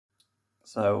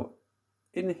So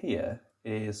in here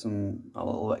is a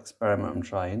little experiment I'm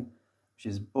trying, which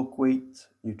is buckwheat,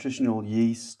 nutritional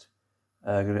yeast.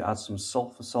 I'm going to add some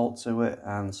sulfur salt to it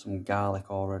and some garlic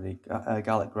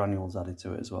garlic granules added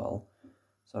to it as well.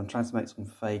 So I'm trying to make some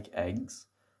fake eggs.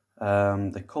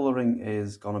 The colouring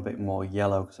is gone a bit more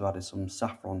yellow because I've added some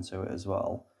saffron to it as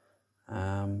well.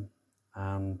 Let's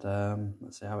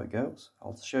see how it goes.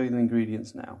 I'll show you the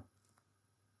ingredients now.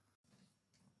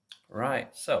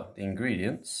 Right, so the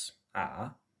ingredients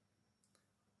are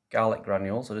garlic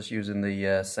granules. I'm just using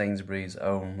the Sainsbury's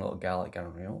own little garlic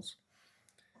granules.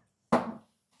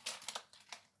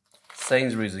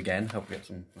 Sainsbury's again, hope we get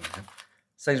some. Okay.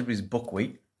 Sainsbury's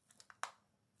buckwheat.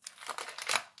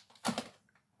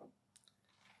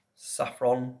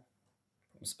 Saffron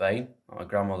from Spain, that my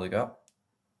grandmother got.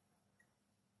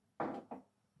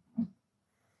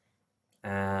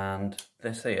 And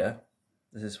this here,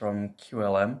 this is from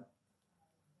QLM.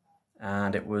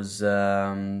 And it was,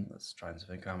 let's try and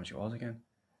think how much it was again.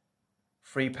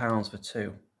 £3 for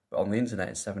two. But on the internet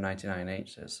it's $7.99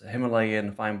 each. So it's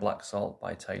Himalayan fine black salt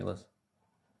by Taylor's.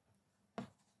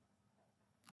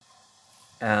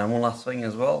 And one last thing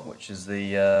as well, which is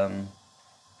the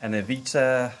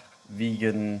Enevita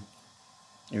vegan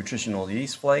nutritional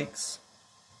yeast flakes.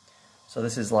 So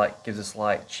this is gives us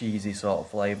cheesy sort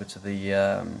of flavour to the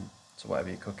to whatever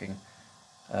you're cooking.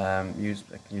 I can use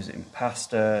it in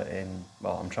pasta.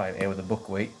 I'm trying it here with the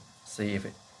buckwheat. See if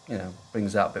it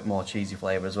brings out a bit more cheesy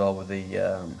flavour as well with the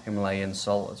Himalayan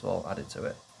salt as well added to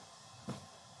it.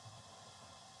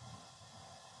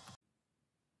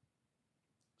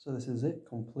 So this is it,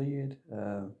 completed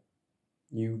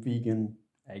new vegan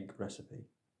egg recipe.